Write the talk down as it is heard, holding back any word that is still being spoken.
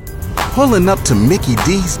Pulling up to Mickey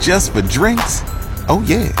D's just for drinks? Oh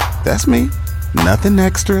yeah, that's me. Nothing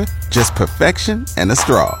extra, just perfection and a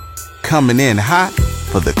straw. Coming in hot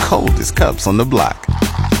for the coldest cups on the block.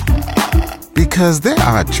 Because there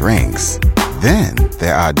are drinks. Then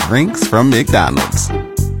there are drinks from McDonald's.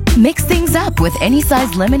 Mix things up with any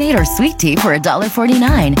size lemonade or sweet tea for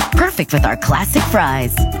 $1.49. Perfect with our classic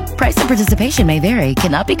fries. Price and participation may vary.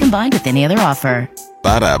 Cannot be combined with any other offer.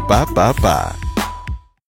 Ba-da-ba-ba-ba.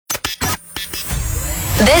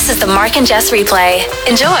 This is the Mark and Jess Replay.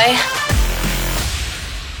 Enjoy.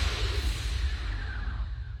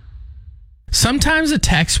 Sometimes the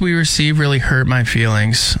texts we receive really hurt my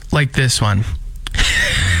feelings, like this one.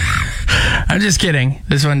 I'm just kidding.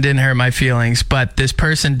 This one didn't hurt my feelings, but this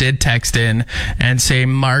person did text in and say,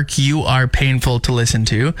 Mark, you are painful to listen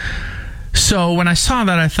to. So when I saw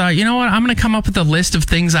that, I thought, you know what? I'm going to come up with a list of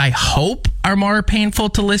things I hope are more painful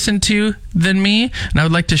to listen to than me, and I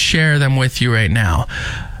would like to share them with you right now.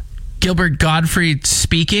 Gilbert Gottfried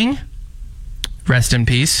speaking. Rest in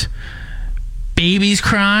peace. Babies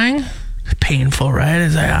crying. Painful, right?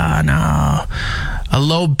 It's like, oh no. A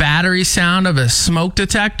low battery sound of a smoke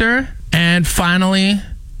detector. And finally,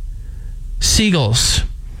 seagulls.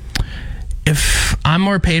 If I'm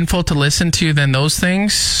more painful to listen to than those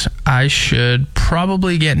things, I should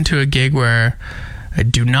probably get into a gig where I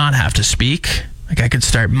do not have to speak. Like I could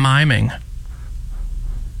start miming.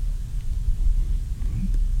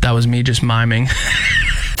 That was me just miming.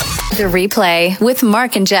 The Replay with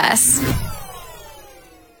Mark and Jess.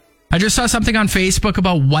 I just saw something on Facebook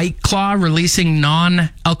about White Claw releasing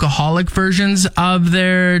non-alcoholic versions of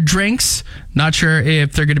their drinks. Not sure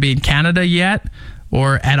if they're going to be in Canada yet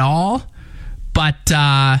or at all, but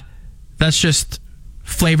that's just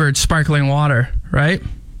flavored sparkling water, right?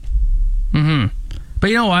 But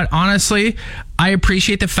you know what? Honestly, I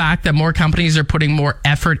appreciate the fact that more companies are putting more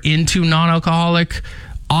effort into non-alcoholic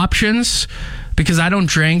options because I don't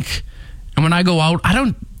drink. And when I go out, I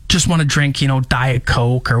don't just want to drink, Diet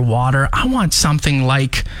Coke or water. I want something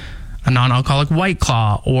like a non-alcoholic White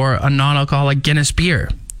Claw or a non-alcoholic Guinness beer.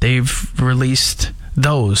 They've released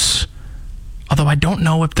those. Although I don't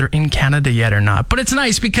know if they're in Canada yet or not. But it's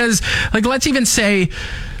nice because, let's even say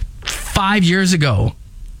 5 years ago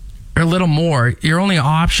or a little more, your only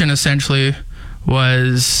option essentially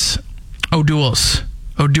was O'Doul's.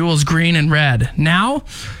 O'Doul's green and red. Now,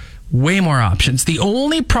 way more options. The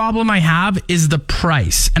only problem I have is the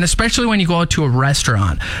price. And especially when you go out to a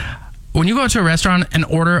restaurant. When you go out to a restaurant and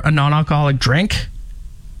order a non-alcoholic drink,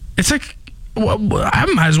 it's like, I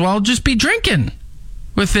might as well just be drinking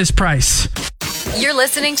with this price. You're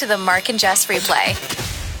listening to the Mark and Jess Replay.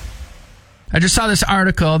 I just saw this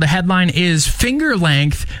article. The headline is Finger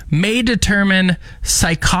Length May Determine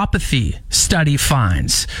Psychopathy Study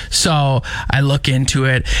Finds. So I look into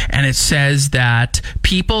it and it says that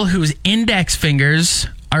people whose index fingers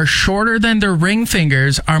are shorter than their ring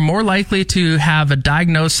fingers are more likely to have a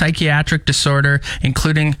diagnosed psychiatric disorder,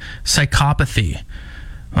 including psychopathy.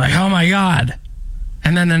 Like, oh my God.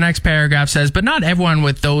 And then the next paragraph says, but not everyone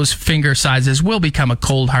with those finger sizes will become a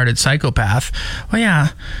cold-hearted psychopath. Well, yeah,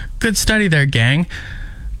 good study there, gang.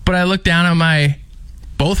 But I look down at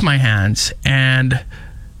both my hands, and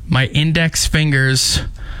my index fingers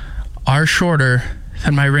are shorter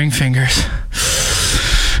than my ring fingers.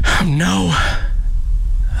 Oh, no.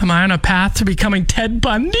 Am I on a path to becoming Ted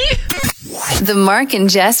Bundy? The Mark and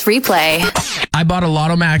Jess Replay. I bought a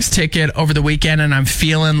Lotto Max ticket over the weekend and I'm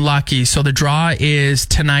feeling lucky. So the draw is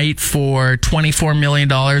tonight for $24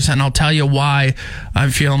 million. And I'll tell you why I'm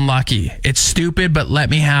feeling lucky. It's stupid, but let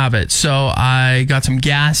me have it. So I got some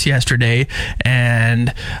gas yesterday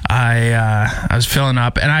and I was filling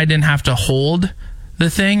up and I didn't have to hold the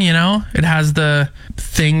thing, it has the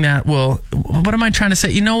thing that will, what am I trying to say?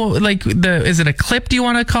 Is it a clip, do you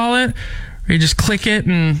want to call it? Or you just click it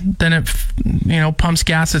and then it, pumps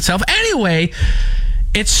gas itself. Anyway,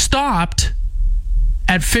 it stopped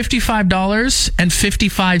at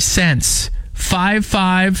 $55.55.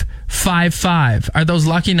 5555. Are those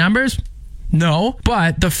lucky numbers? No.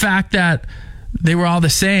 But the fact that they were all the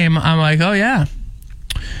same, I'm like, oh yeah,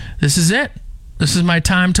 this is it. This is my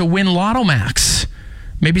time to win Lotto Max.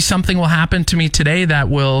 Maybe something will happen to me today that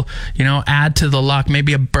will, add to the luck.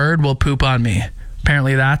 Maybe a bird will poop on me.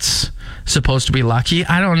 Apparently that's supposed to be lucky.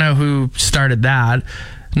 I don't know who started that.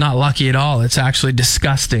 Not lucky at all. It's actually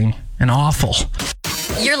disgusting and awful.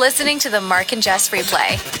 You're listening to the Mark and Jess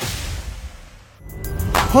Replay.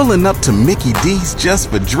 Pulling up to Mickey D's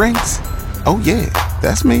just for drinks? Oh yeah,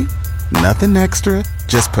 that's me. Nothing extra,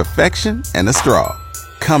 just perfection and a straw.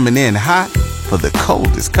 Coming in hot for the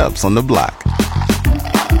coldest cups on the block.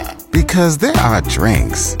 Because there are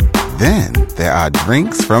drinks. Then there are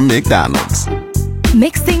drinks from McDonald's.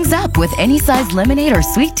 Mix things up with any size lemonade or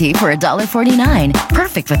sweet tea for $1.49.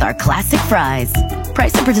 Perfect with our classic fries.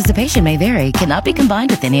 Price and participation may vary. Cannot be combined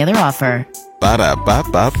with any other offer.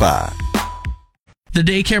 Ba-da-ba-ba-ba. The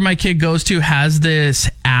daycare my kid goes to has this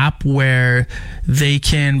app where they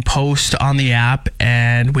can post on the app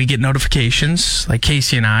and we get notifications, like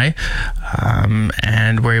Casey and I,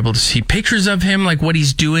 and we're able to see pictures of him, like what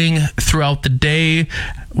he's doing throughout the day,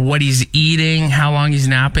 what he's eating, how long he's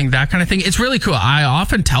napping, that kind of thing. It's really cool. I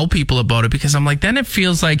often tell people about it because I'm like, then it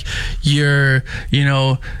feels like you're,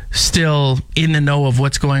 still in the know of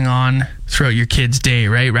what's going on throughout your kid's day,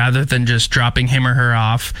 right? Rather than just dropping him or her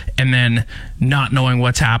off and then not knowing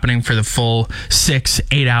what's happening for the full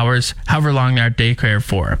 6-8 hours, however long they're at daycare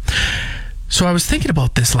for. So I was thinking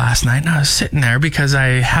about this last night and I was sitting there because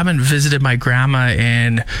I haven't visited my grandma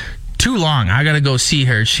in too long. I got to go see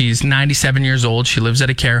her. She's 97 years old. She lives at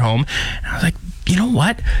a care home. And I was like, you know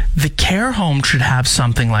what? The care home should have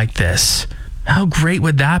something like this. How great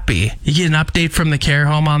would that be? You get an update from the care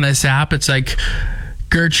home on this app. It's like,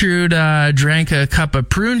 Gertrude drank a cup of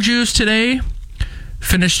prune juice today,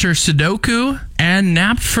 finished her Sudoku, and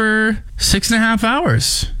napped for 6.5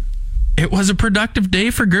 hours. It was a productive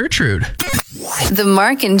day for Gertrude. The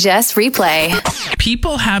Mark and Jess Replay.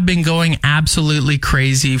 People have been going absolutely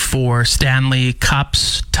crazy for Stanley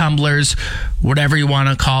cups, tumblers, whatever you want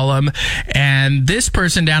to call them. And this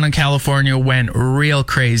person down in California went real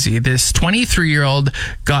crazy. This 23-year-old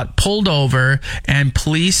got pulled over and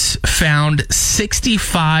police found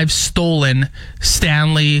 65 stolen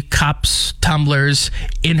Stanley cups, tumblers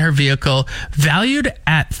in her vehicle, valued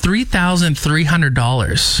at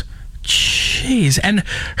 $3,300. Jeez. And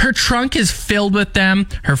her trunk is filled with them.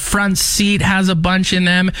 Her front seat has a bunch in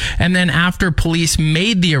them. And then after police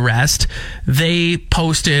made the arrest, they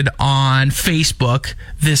posted on Facebook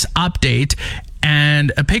this update.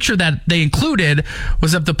 And a picture that they included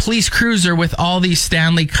was of the police cruiser with all these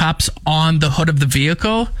Stanley cups on the hood of the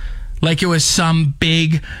vehicle. Like it was some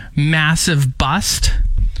big, massive bust.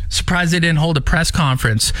 Surprised they didn't hold a press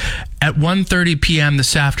conference. At 1:30 p.m.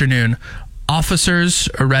 this afternoon, officers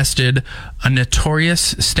arrested a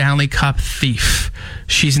notorious Stanley Cup thief.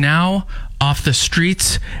 She's now off the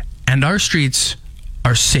streets, and our streets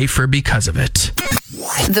are safer because of it.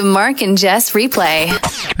 The Mark and Jess Replay.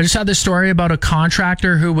 I just had this story about a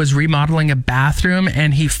contractor who was remodeling a bathroom,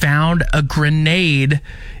 and he found a grenade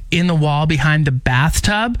in the wall behind the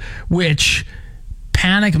bathtub, which...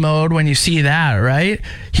 panic mode when you see that, right?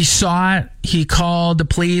 He saw it. He called the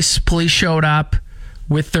police. Police showed up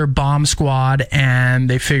with their bomb squad and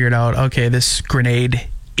they figured out, okay, this grenade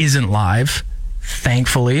isn't live,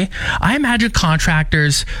 thankfully. I imagine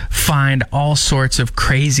contractors find all sorts of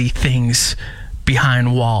crazy things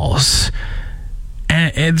behind walls.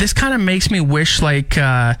 And this kind of makes me wish like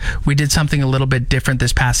we did something a little bit different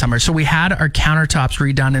this past summer. So we had our countertops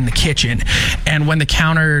redone in the kitchen. And when the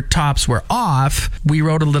countertops were off, we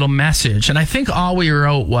wrote a little message. And I think all we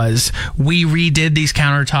wrote was, we redid these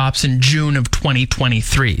countertops in June of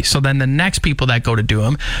 2023. So then the next people that go to do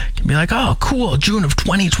them can be like, oh, cool, June of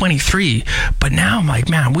 2023. But now I'm like,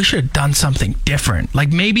 man, we should have done something different.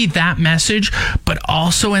 Like maybe that message, but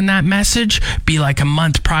also in that message, be like a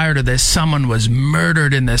month prior to this, someone was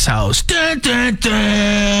murdered in this house. Dun, dun,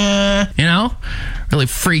 dun. You know? Really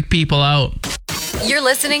freak people out. You're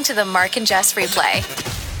listening to the Mark and Jess Replay.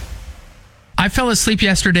 I fell asleep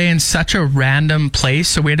yesterday in such a random place,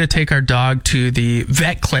 so we had to take our dog to the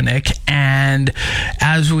vet clinic, and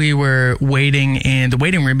as we were waiting in the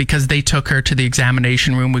waiting room, because they took her to the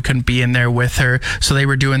examination room, we couldn't be in there with her, so they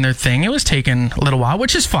were doing their thing. It was taking a little while,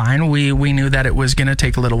 which is fine. We knew that it was going to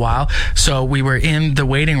take a little while, so we were in the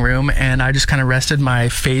waiting room, and I just kind of rested my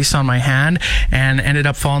face on my hand and ended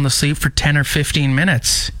up falling asleep for 10 or 15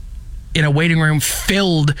 minutes in a waiting room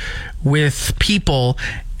filled with people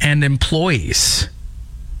and employees.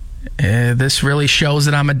 This really shows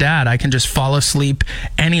that I'm a dad. I can just fall asleep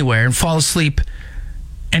anywhere and fall asleep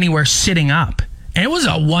anywhere sitting up. And it was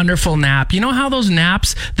a wonderful nap. You know how those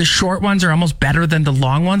naps, the short ones are almost better than the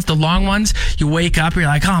long ones? The long ones, you wake up, you're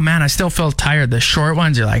like, oh man, I still feel tired. The short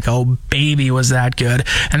ones, you're like, oh baby, was that good.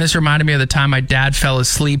 And this reminded me of the time my dad fell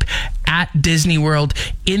asleep at Disney World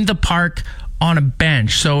in the park on a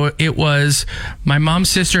bench. So it was my mom,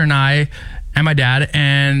 sister, and I, and my dad,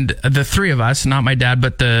 and the three of us, not my dad,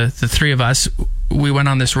 but the three of us, we went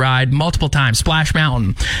on this ride multiple times, Splash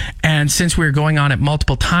Mountain. And since we were going on it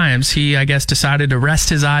multiple times, he, I guess, decided to rest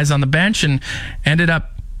his eyes on the bench and ended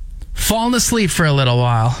up falling asleep for a little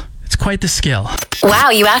while. It's quite the skill.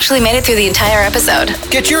 Wow, you actually made it through the entire episode.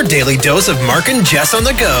 Get your daily dose of Mark and Jess on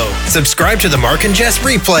the go. Subscribe to the Mark and Jess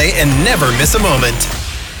Replay and never miss a moment.